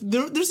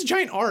 there's a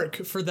giant arc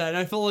for that. And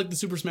I felt like the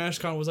Super Smash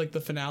Con was like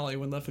the finale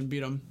when Leffen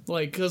beat him.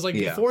 Like, because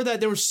before that,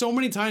 there were so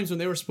many times when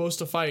they were supposed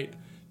to fight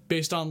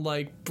based on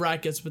like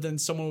brackets, but then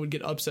someone would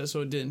get upset,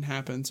 so it didn't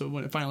happen. So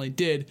when it finally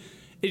did,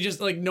 it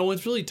just like no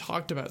one's really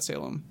talked about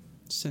Salem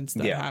since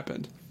that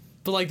happened.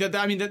 But like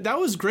that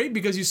was great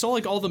because you saw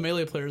like all the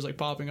Melee players like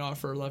popping off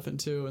for Leffen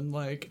too, and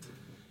like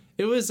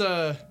it was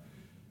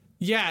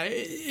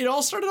it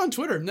all started on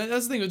Twitter.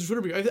 That's the thing with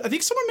Twitter. I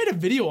think someone made a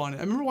video on it.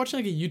 I remember watching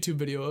like a YouTube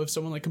video of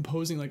someone like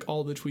composing like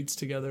all the tweets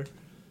together.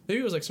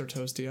 Maybe it was like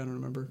Sartosti. I don't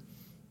remember.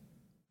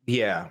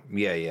 Yeah.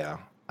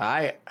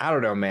 I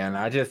don't know, man.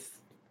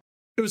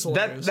 It was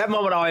hilarious. That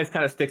moment always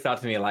kind of sticks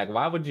out to me. Like,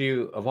 why would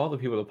you, of all the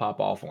people to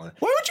pop off on?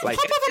 Why would you like,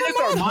 pop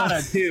off on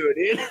Armada too,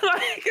 dude?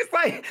 Like, it's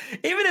like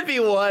even if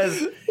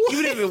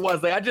it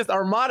was like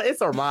Armada,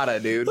 it's Armada,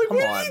 dude. Like, come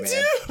on,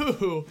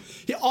 man.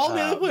 Yeah, all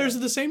Melee players are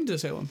the same to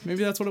Salem.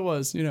 Maybe that's what it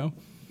was, you know.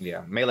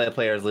 Yeah, Melee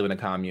players live in a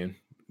commune.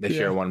 They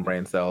share one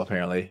brain cell,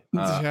 apparently.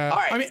 All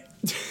right. I mean,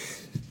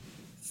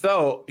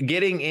 so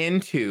getting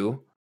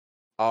into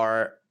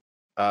our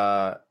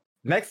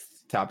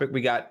next topic,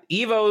 we got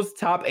Evo's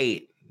top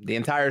 8. The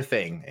entire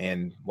thing.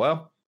 And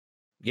well,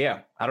 yeah,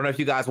 I don't know if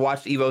you guys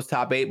watched Evo's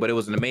top 8, but it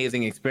was an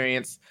amazing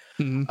experience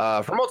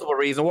for multiple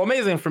reasons. Well,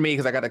 amazing for me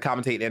because I got to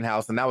commentate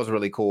in-house and that was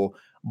really cool.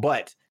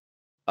 But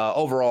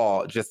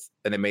overall, just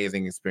an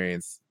amazing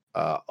experience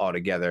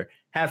altogether.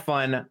 Had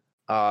fun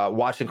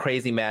watching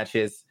crazy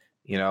matches,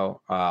 you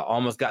know,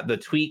 almost got the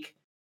Tweak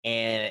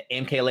and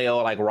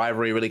MKLeo like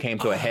rivalry really came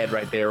to a head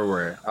right there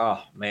where,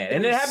 oh man.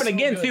 And it happened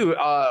again too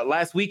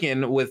last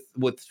weekend with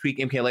Tweak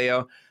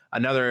MKLeo,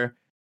 another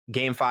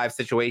Game 5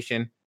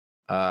 situation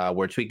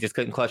where Tweak just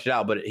couldn't clutch it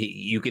out, but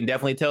you can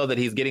definitely tell that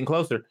he's getting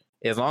closer.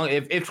 As long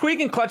if Tweak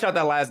can clutch out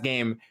that last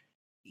game,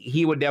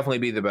 he would definitely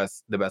be the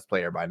best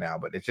player by now.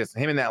 But it's just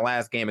him in that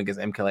last game against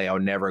MKLeo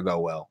never go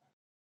well.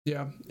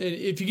 Yeah, and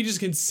if you could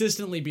just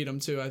consistently beat him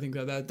too, I think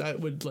that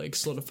would like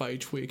solidify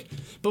Tweak.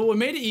 But what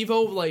made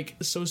Evo like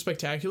so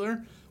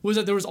spectacular was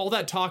that there was all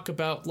that talk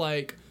about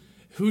like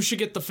who should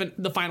get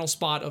the final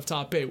spot of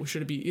top 8? What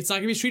should it be? It's not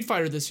going to be Street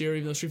Fighter this year,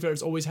 even though Street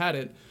Fighter's always had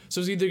it. So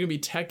it's either going to be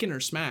Tekken or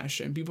Smash.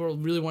 And people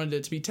really wanted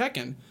it to be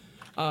Tekken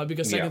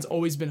because Tekken's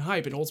always been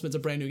hype, and Ultimate's a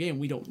brand new game.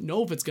 We don't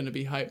know if it's going to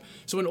be hype.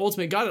 So when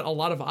Ultimate got it, a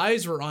lot of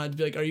eyes were on to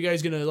be like, are you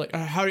guys going to, like,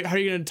 how are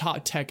you going to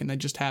top Tekken? That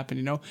just happened,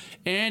 you know?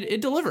 And it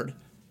delivered.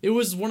 It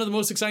was one of the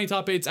most exciting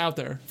top 8s out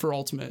there for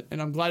Ultimate.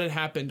 And I'm glad it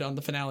happened on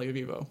the finale of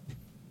Evo.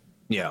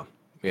 Yeah.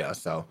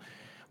 So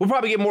we'll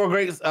probably get more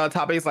great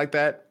top 8s like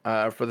that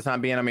for the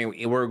time being. I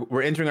mean,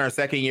 we're entering our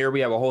second year. We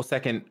have a whole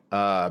second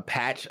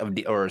patch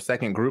or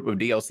second group of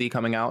DLC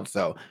coming out.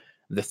 So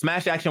the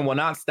Smash action will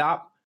not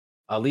stop,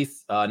 at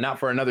least not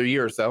for another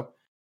year or so.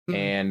 Mm-hmm.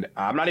 And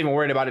I'm not even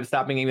worried about it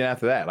stopping even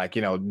after that. Like,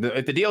 you know,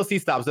 if the DLC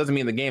stops, doesn't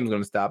mean the game's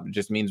going to stop. It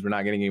just means we're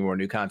not getting any more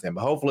new content.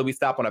 But hopefully we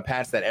stop on a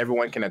patch that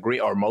everyone can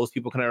agree, or most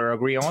people can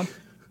agree on.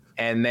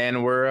 And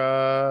then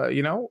we're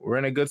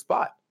in a good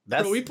spot.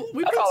 That's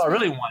all I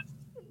really want.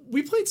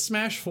 We played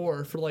Smash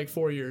 4 for like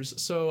 4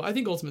 years, so I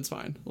think Ultimate's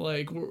fine.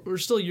 Like, we're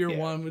still year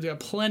one. We've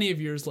got plenty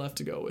of years left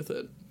to go with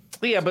it.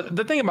 Yeah, but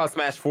the thing about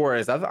Smash 4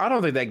 is I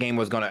don't think that game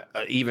was going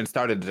to even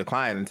start to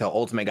decline until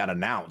Ultimate got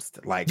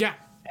announced. Like, yeah.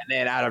 And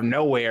then out of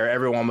nowhere,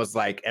 everyone who was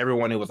like,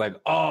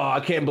 oh,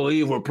 I can't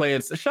believe we're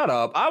playing. Shut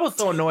up. I was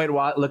so annoyed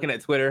while looking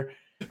at Twitter.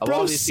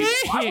 Bro, same.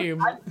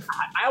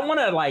 I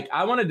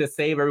wanted to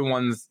save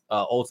everyone's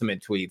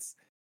Ultimate tweets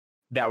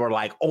that were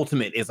like,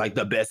 Ultimate is like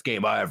the best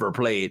game I ever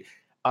played.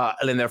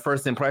 In their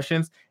first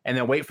impressions, and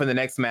then wait for the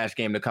next Smash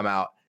game to come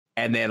out,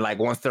 and then like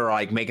once they're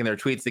like making their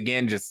tweets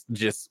again,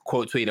 just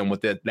quote tweet them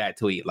with that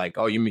tweet, like,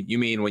 oh, you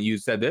mean when you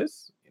said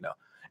this,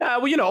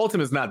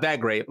 Ultimate's not that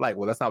great. Like,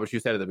 well, that's not what you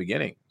said at the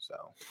beginning. So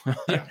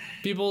yeah,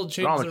 people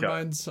change their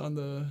minds on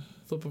the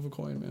flip of a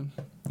coin, man.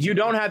 You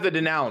don't have to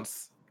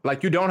denounce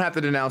Like, you don't have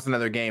to denounce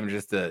another game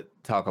just to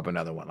talk up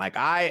another one. Like,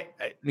 I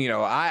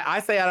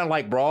say I don't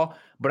like Brawl,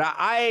 but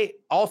I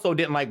also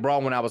didn't like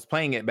Brawl when I was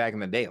playing it back in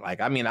the day.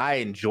 Like, I mean, I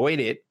enjoyed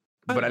it,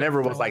 but I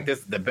never was like, this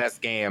is the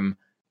best game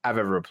I've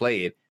ever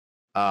played.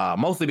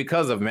 Mostly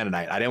because of Meta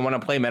Knight. I didn't want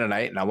to play Meta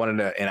Knight,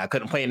 and I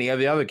couldn't play any of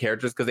the other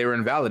characters because they were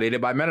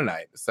invalidated by Meta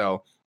Knight.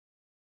 So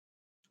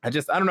I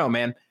don't know,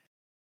 man.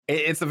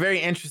 It's a very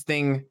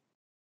interesting,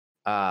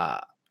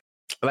 it's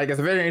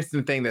a very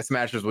interesting thing that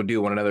Smashers will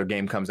do when another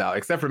game comes out,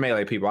 except for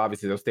Melee people.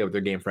 Obviously, they'll stay with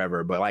their game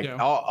forever. But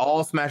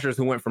all Smashers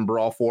who went from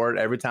Brawl forward,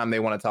 every time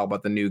they want to talk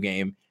about the new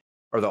game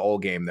or the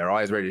old game, they're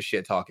always ready to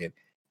shit talk it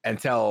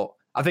until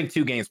I think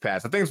 2 games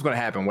pass. I think it's going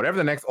to happen. Whatever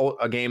the next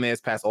game is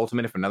past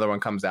Ultimate, if another one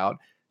comes out,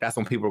 that's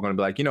when people are going to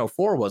be like,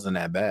 4 wasn't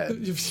that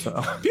bad. So.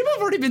 People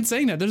have already been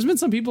saying that. There's been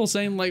some people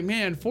saying like,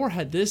 man, 4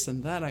 had this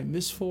and that. I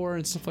miss 4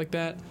 and stuff like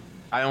that.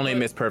 I only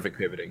miss perfect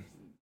pivoting.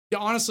 Yeah,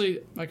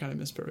 honestly, I kind of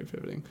miss perfect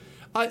pivoting.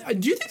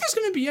 Do you think there's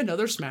going to be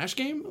another Smash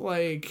game?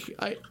 Like,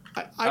 I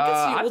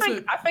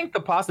I think the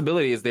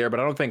possibility is there, but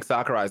I don't think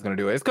Sakurai is going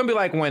to do it. It's going to be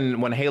like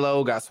when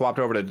Halo got swapped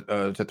over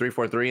to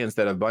 343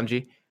 instead of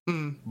Bungie.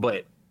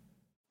 But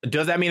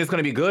does that mean it's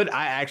going to be good?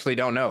 I actually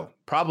don't know.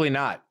 Probably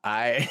not.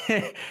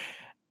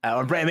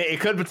 It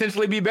could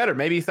potentially be better.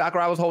 Maybe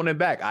Sakurai was holding it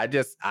back. I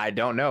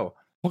don't know.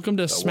 Welcome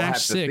to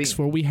Smash 6,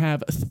 where we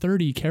have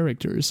 30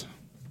 characters.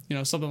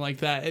 Something like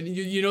that. And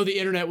the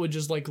internet would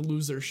just like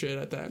lose their shit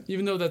at that,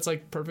 even though that's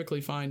like perfectly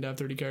fine to have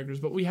 30 characters.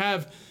 But we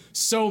have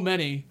so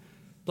many,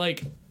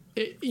 like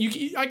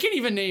I can't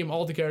even name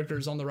all the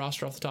characters on the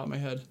roster off the top of my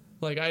head.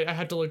 Like I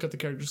had to look at the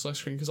character select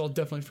screen because I'll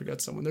definitely forget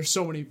someone. There's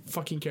so many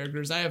fucking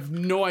characters. I have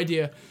no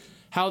idea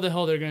how the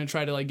hell they're going to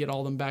try to like get all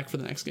of them back for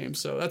the next game.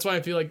 So that's why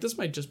I feel like this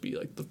might just be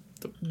like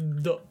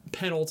the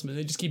penultimate.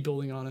 They just keep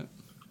building on it.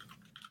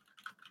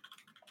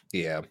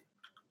 Yeah.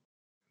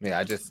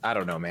 Yeah, I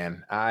don't know,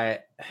 man. I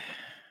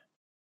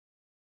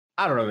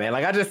don't know, man.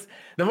 Like,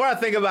 the more I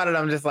think about it,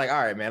 I'm just like, all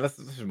right, man, let's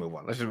just move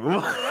on. Let's just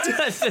move on.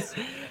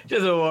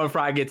 just move on before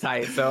I get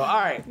tight. So,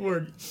 all right.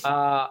 Word.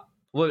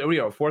 What are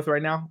we on 4th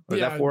right now? Or is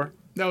that 4?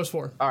 That was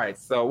 4. All right.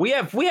 So we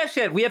had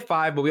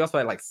 5, but we also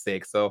had like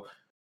 6. So,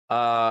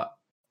 I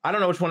don't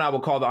know which one I will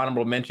call the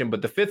honorable mention,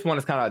 but the 5th one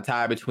is kind of a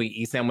tie between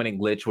ESAM winning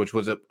Glitch, which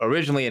was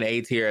originally an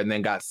A tier and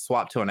then got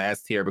swapped to an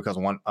S tier because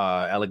one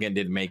Elegant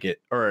didn't make it,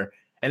 or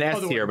an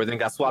S tier, but then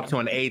got swapped to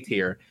an A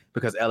tier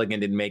because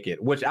Elegant didn't make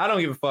it, which I don't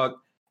give a fuck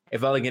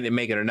if Elegant didn't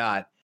make it or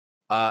not.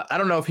 I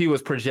don't know if he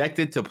was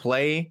projected to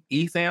play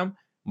ESAM,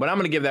 but I'm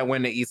going to give that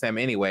win to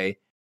ESAM anyway,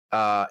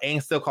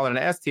 and still call it an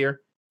S tier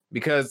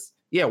because,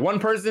 one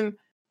person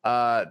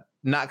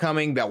not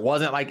coming that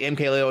wasn't like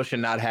MKLeo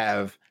should not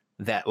have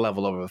that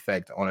level of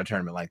effect on a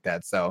tournament like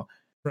that. So,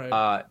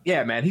 right.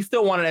 Man, he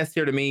still won an S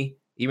tier to me,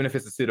 even if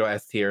it's a pseudo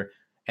S tier.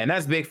 And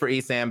that's big for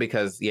ESAM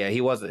because,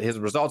 his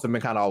results have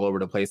been kind of all over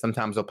the place.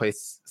 Sometimes he'll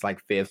place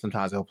like 5th,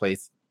 sometimes he'll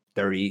place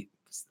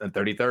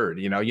 33rd.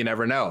 You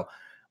never know.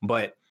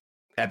 But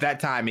at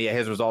that time,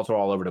 his results were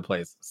all over the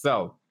place.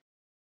 So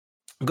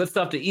good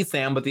stuff to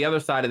ESAM. But the other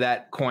side of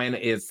that coin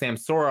is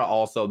Samsora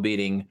also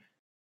beating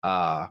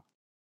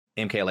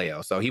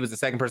MKLeo. So he was the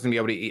second person to be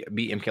able to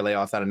beat MKLeo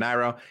outside of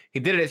Nairo. He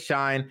did it at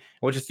Shine,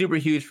 which is super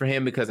huge for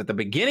him because at the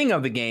beginning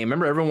of the game,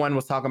 remember everyone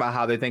was talking about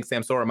how they think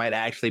Samsora might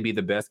actually be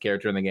the best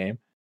character in the game.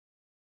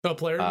 A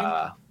player?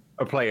 A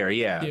player,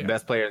 yeah.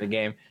 Best player in the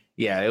game.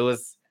 Yeah, it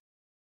was.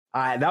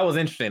 That was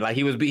interesting. Like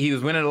he was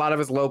winning a lot of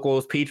his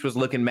locals. Peach was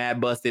looking mad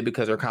busted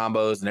because her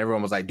combos, and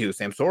everyone was like, "Dude,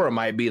 Samsora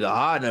might be the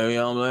hot,"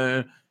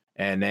 man.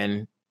 And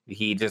then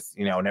he just,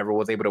 never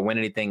was able to win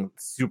anything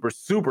super,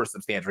 super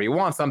substantial. He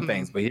won some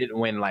things, but he didn't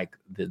win like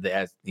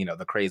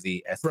the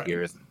crazy S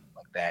tiers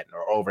like that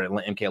or over at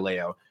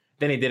MKLeo.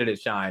 Then he did it at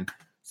Shine.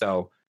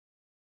 So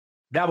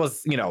that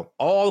was,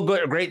 all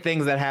great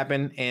things that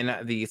happened in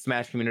the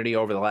Smash community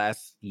over the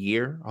last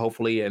year.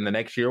 Hopefully in the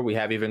next year, we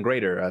have even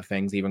greater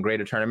things, even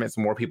greater tournaments,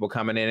 more people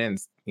coming in and,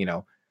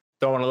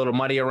 throwing a little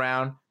money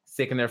around,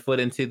 sticking their foot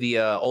into the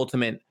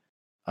ultimate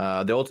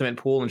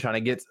pool and trying to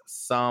get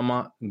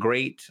some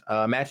great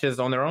matches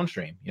on their own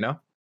stream,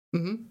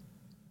 Mm-hmm.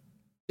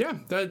 Yeah,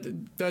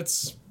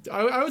 that's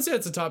I would say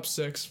it's a top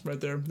 6 right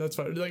there. That's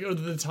fine. Like, or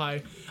the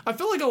tie. I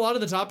feel like a lot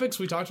of the topics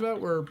we talked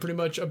about were pretty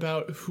much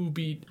about who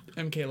beat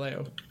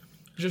MKLeo,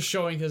 just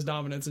showing his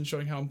dominance and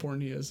showing how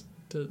important he is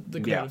to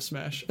the game of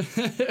Smash.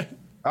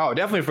 Oh,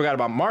 definitely forgot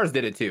about Mars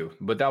did it too,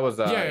 but that was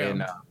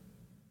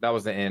what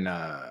was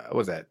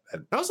that?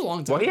 That was a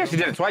long time. Well, he actually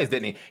did it twice,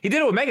 didn't he? He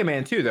did it with Mega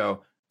Man too,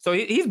 though. So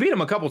he's beat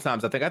him a couple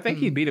times. I think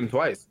he beat him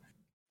twice.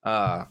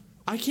 I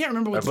can't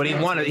remember what. But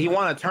he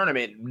won a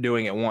tournament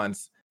doing it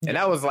once, and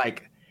that was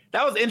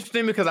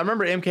interesting because I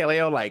remember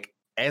MKLeo like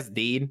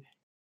SD'd,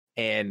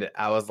 and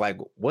I was like,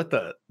 "What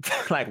the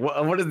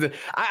what is the?"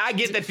 I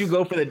get that you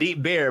go for the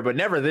deep bear, but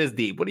never this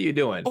deep. What are you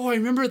doing? Oh, I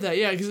remember that.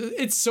 Yeah, because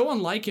it's so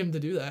unlike him to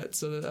do that.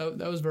 So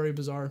that was very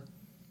bizarre.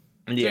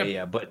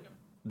 Yeah. But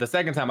the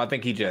second time, I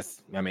think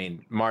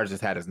Mars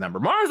just had his number.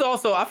 Mars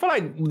also, I feel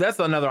like that's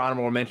another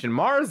honorable mention.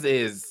 Mars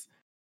is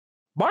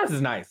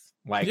nice.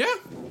 Like,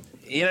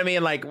 You know what I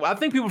mean? Like, I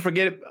think people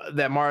forget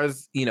that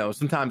Mars,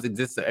 sometimes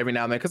exists every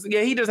now and then. Because,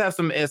 he does have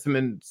some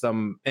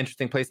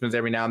interesting placements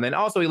every now and then.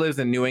 Also, he lives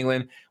in New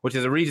England, which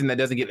is a region that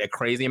doesn't get a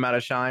crazy amount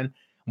of shine.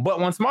 But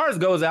once Mars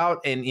goes out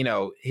and,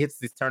 hits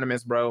these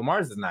tournaments, bro,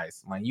 Mars is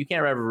nice. Like, you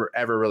can't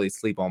ever really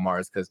sleep on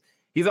Mars because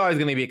he's always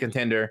going to be a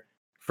contender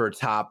for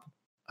top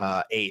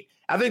 8.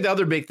 I think the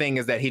other big thing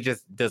is that he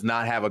just does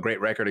not have a great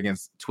record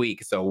against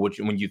Tweak. So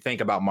when you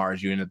think about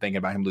Mars, you end up thinking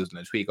about him losing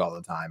to Tweak all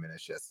the time. And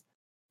it's just,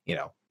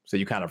 so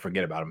you kind of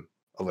forget about him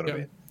a little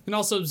bit. And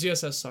also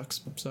ZSS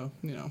sucks. So,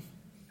 Yeah,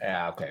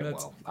 okay.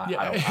 Well, I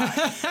don't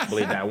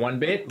believe that one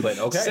bit, but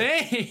okay.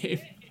 Same.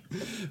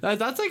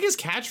 That's like his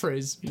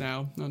catchphrase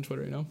now on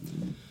Twitter,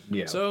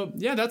 Yeah. So,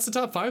 that's the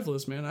top 5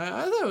 list, man.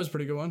 I thought it was a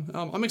pretty good one.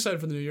 I'm excited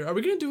for the new year. Are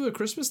we going to do a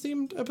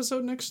Christmas-themed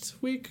episode next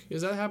week?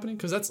 Is that happening?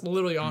 Because that's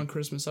literally on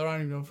Christmas. I don't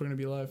even know if we're going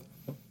to be live.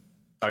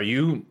 Are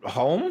you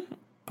home?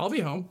 I'll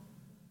be home.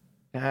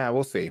 Yeah,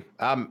 we'll see.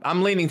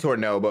 I'm leaning toward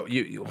no, but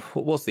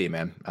we'll see,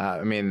 man.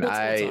 We'll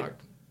talk.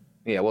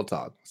 Yeah, we'll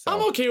talk. So.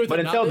 I'm okay with but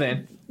it. But until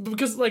then.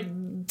 Because,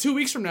 2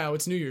 weeks from now,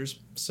 it's New Year's.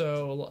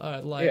 So,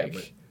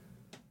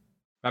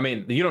 Yeah,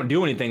 you don't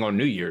do anything on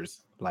New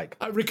Year's. I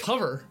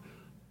recover.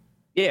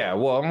 Yeah,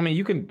 well,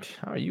 you can.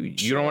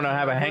 You don't want to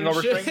have a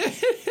hangover drink?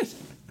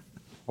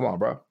 Come on,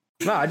 bro.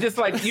 No, just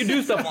you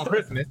do stuff on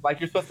Christmas.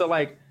 You're supposed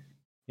to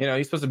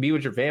you're supposed to be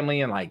with your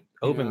family and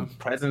open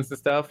presents and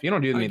stuff. You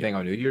don't do anything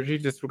on New Year's. You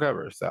just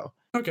recover. So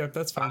okay,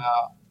 that's fine.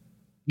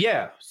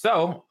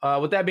 So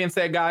with that being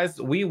said,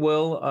 guys, we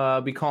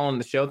will be calling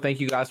the show. Thank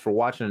you guys for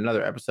watching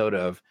another episode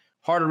of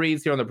Harder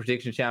Reads here on the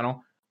Prediction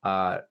Channel.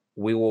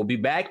 We will be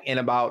back in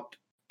about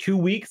 2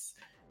 weeks.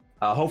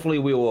 Hopefully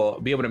we will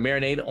be able to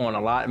marinate on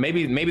a lot.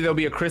 Maybe there'll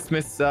be a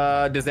Christmas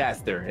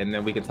disaster, and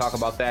then we can talk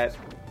about that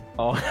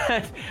on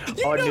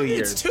New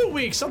Year's. It's 2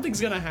 weeks. Something's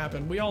gonna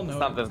happen. We all know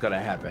something's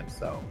gonna happen.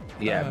 So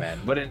man.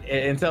 But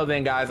until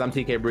then, guys, I'm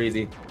TK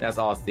Breezy. That's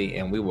Austin,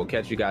 and we will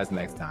catch you guys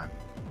next time.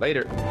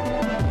 Later.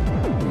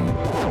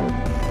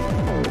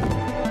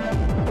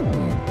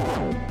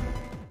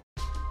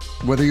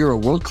 Whether you're a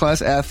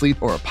world-class athlete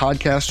or a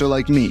podcaster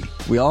like me,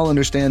 we all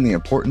understand the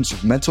importance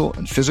of mental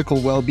and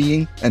physical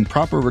well-being and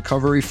proper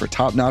recovery for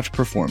top-notch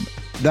performance.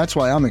 That's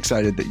why I'm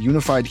excited that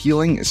Unified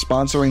Healing is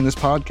sponsoring this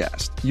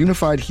podcast.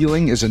 Unified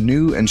Healing is a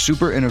new and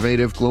super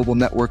innovative global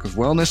network of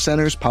wellness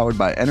centers powered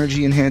by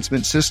Energy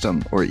Enhancement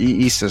System, or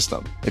EE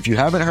System. If you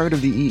haven't heard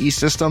of the EE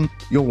System,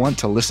 you'll want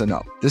to listen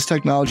up. This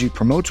technology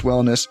promotes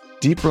wellness,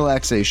 deep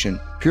relaxation,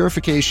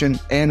 purification,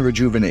 and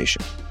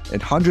rejuvenation.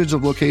 At hundreds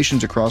of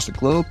locations across the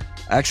globe,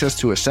 access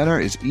to a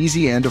center is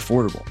easy and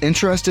affordable.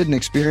 Interested in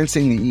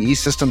experiencing the EE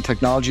System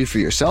technology for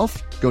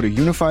yourself? Go to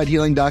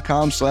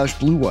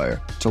unifiedhealing.com/bluewire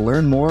to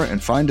learn more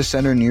and find a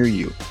center near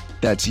you.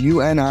 That's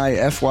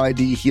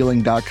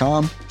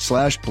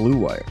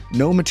unifydhealing.com/bluewire.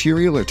 No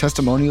material or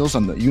testimonials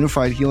on the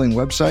Unified Healing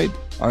website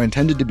are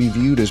intended to be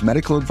viewed as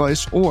medical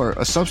advice or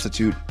a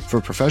substitute for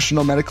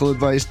professional medical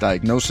advice,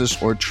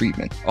 diagnosis, or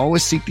treatment.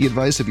 Always seek the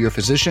advice of your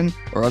physician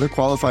or other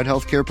qualified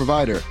healthcare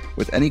provider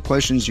with any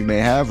questions you may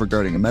have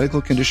regarding a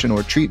medical condition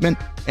or treatment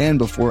and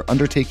before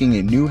undertaking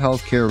a new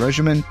healthcare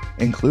regimen,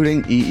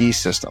 including EE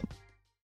System.